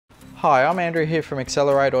Hi, I'm Andrew here from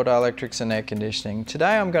Accelerate Auto Electrics and Air Conditioning.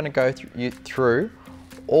 Today I'm going to go through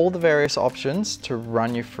all the various options to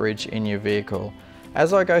run your fridge in your vehicle.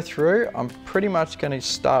 As I go through, I'm pretty much going to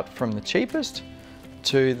start from the cheapest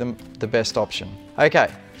to the best option.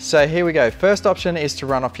 Okay, so here we go. First option is to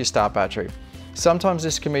run off your start battery. Sometimes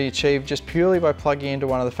this can be achieved just purely by plugging into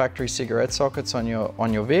one of the factory cigarette sockets on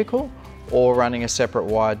your vehicle or running a separate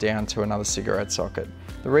wire down to another cigarette socket.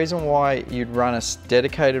 The reason why you'd run a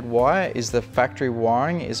dedicated wire is the factory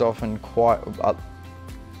wiring is often quite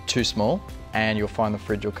too small, and you'll find the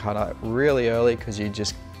fridge will cut out really early because you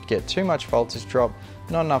just get too much voltage drop,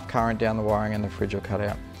 not enough current down the wiring, and the fridge will cut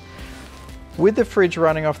out. With the fridge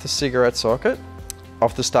running off the cigarette socket,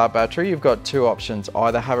 off the start battery, you've got two options.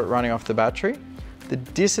 Either have it running off the battery. The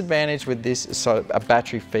disadvantage with this, so a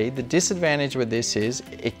battery feed, the disadvantage with this is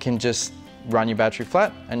it can just run your battery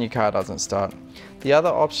flat and your car doesn't start. The other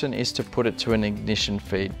option is to put it to an ignition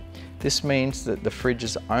feed. This means that the fridge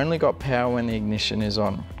has only got power when the ignition is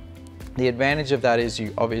on. The advantage of that is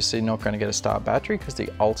you're obviously not going to get a start battery because the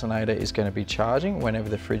alternator is going to be charging whenever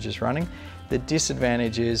the fridge is running. The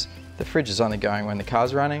disadvantage is the fridge is only going when the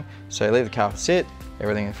car's running, so you leave the car sit,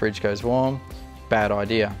 everything in the fridge goes warm. Bad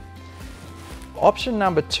idea. Option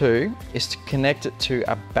number two is to connect it to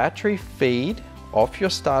a battery feed off your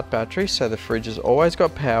start battery, so the fridge has always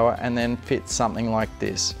got power, and then fit something like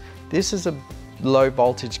this. This is a low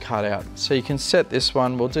voltage cutout, so you can set this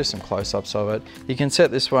one, we'll do some close-ups of it. You can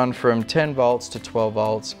set this one from 10 volts to 12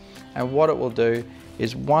 volts, and what it will do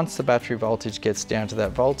is once the battery voltage gets down to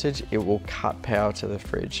that voltage, it will cut power to the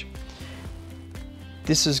fridge.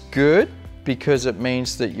 This is good because it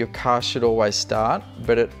means that your car should always start,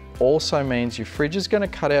 but it also means your fridge is going to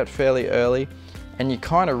cut out fairly early, and you're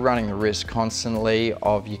kind of running the risk constantly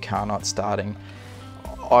of your car not starting.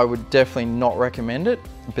 I would definitely not recommend it,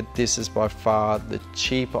 but this is by far the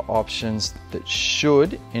cheaper options that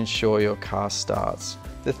should ensure your car starts.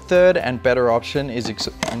 The third and better option is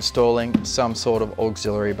installing some sort of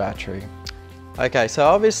auxiliary battery. Okay, so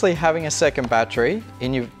obviously having a second battery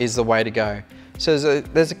is the way to go. So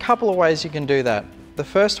there's a couple of ways you can do that. The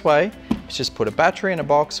first way is just put a battery in a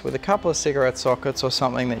box with a couple of cigarette sockets or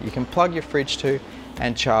something that you can plug your fridge to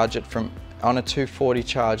and charge it on a 240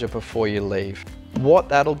 charger before you leave. What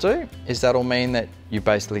that'll do is that'll mean that you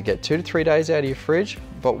basically get 2 to 3 days out of your fridge,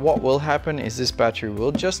 but what will happen is this battery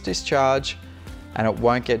will just discharge and it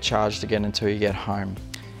won't get charged again until you get home.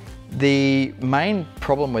 The main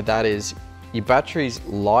problem with that is your battery's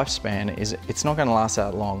lifespan it's not going to last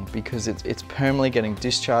that long because it's permanently getting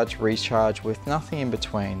discharged, recharged with nothing in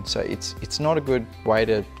between. So it's not a good way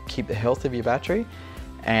to keep the health of your battery,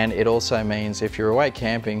 and it also means if you're away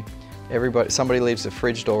camping, somebody leaves the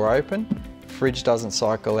fridge door open, fridge doesn't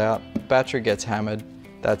cycle out, battery gets hammered,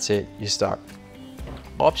 that's it, you're stuck.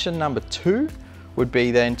 Option number two would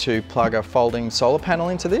be then to plug a folding solar panel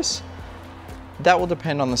into this. That will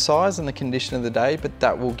depend on the size and the condition of the day, but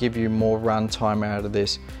that will give you more run time out of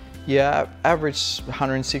this. Your average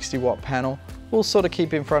 160 watt panel will sort of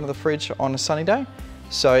keep in front of the fridge on a sunny day.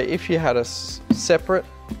 So if you had a separate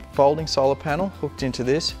folding solar panel hooked into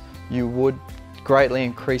this, you would greatly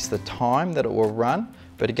increase the time that it will run.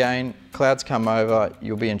 But again, clouds come over,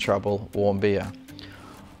 you'll be in trouble, warm beer.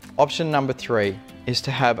 Option number three is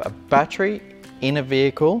to have a battery in a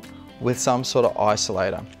vehicle with some sort of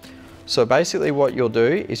isolator. So basically what you'll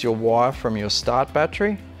do is you'll wire from your start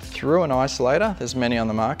battery through an isolator, there's many on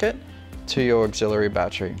the market, to your auxiliary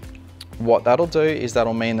battery. What that'll do is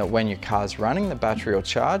that'll mean that when your car's running, the battery will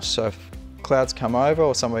charge. So if clouds come over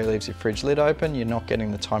or somebody leaves your fridge lid open, you're not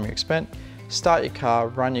getting the time you spent. Start your car,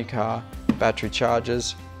 run your car, battery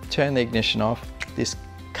charges, turn the ignition off. This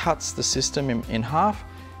cuts the system in half.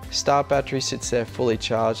 Start battery sits there fully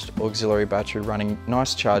charged, auxiliary battery running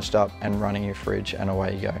nice charged up and running your fridge, and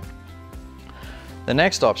away you go. The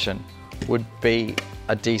next option would be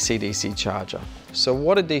a DC-DC charger. So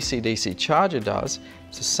what a DC-DC charger does,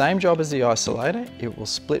 it's the same job as the isolator. It will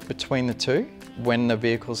split between the two when the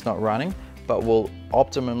vehicle's not running, but will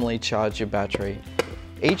optimally charge your battery.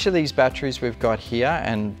 Each of these batteries we've got here,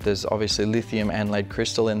 and there's obviously lithium and lead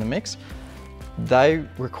crystal in the mix, they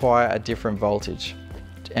require a different voltage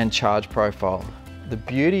and charge profile. The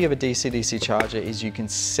beauty of a DC-DC charger is you can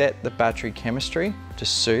set the battery chemistry to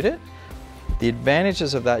suit it. The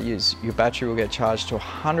advantages of that is your battery will get charged to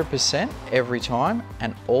 100% every time,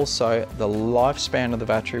 and also the lifespan of the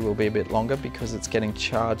battery will be a bit longer because it's getting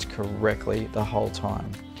charged correctly the whole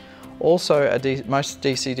time. Also, most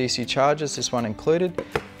DC-DC chargers, this one included,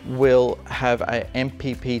 will have a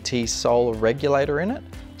MPPT solar regulator in it,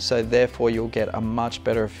 so therefore you'll get a much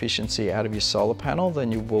better efficiency out of your solar panel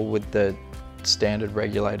than you will with the standard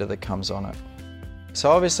regulator that comes on it. So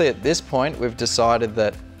obviously at this point we've decided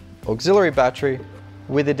that auxiliary battery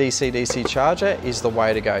with a DC-DC charger is the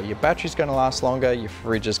way to go. Your battery's going to last longer, your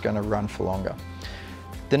fridge is going to run for longer.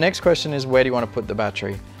 The next question is, where do you want to put the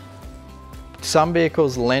battery? Some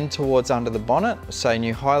vehicles lend towards under the bonnet, say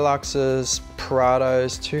new Hiluxes,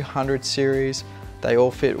 Prados, 200 series, they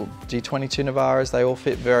all fit, D22 Navaras, they all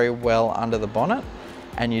fit very well under the bonnet,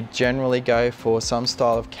 and you generally go for some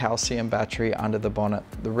style of calcium battery under the bonnet.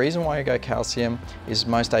 The reason why you go calcium is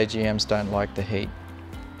most AGMs don't like the heat.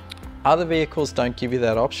 Other vehicles don't give you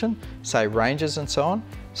that option, say Rangers and so on,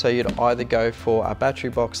 so you'd either go for a battery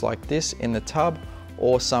box like this in the tub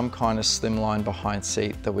or some kind of slimline behind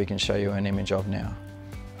seat that we can show you an image of now.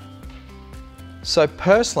 So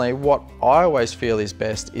personally, what I always feel is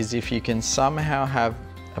best is if you can somehow have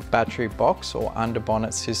a battery box or under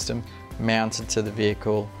bonnet system mounted to the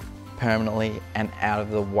vehicle permanently and out of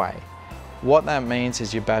the way. What that means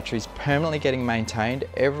is your battery's permanently getting maintained.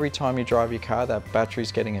 Every time you drive your car, that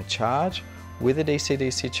battery's getting a charge with a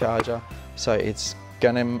DC-DC charger, so it's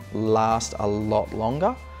gonna last a lot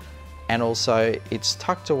longer. And also it's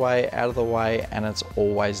tucked away, out of the way, and it's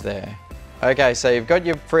always there. Okay, so you've got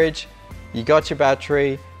your fridge, you got your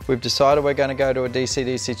battery, we've decided we're gonna go to a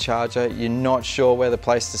DC-DC charger, you're not sure where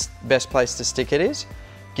the best place to stick it is,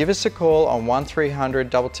 give us a call on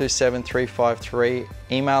 1300 227 353,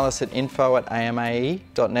 email us at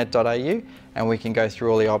info@amae.net.au, and we can go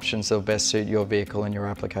through all the options that will best suit your vehicle and your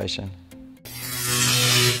application.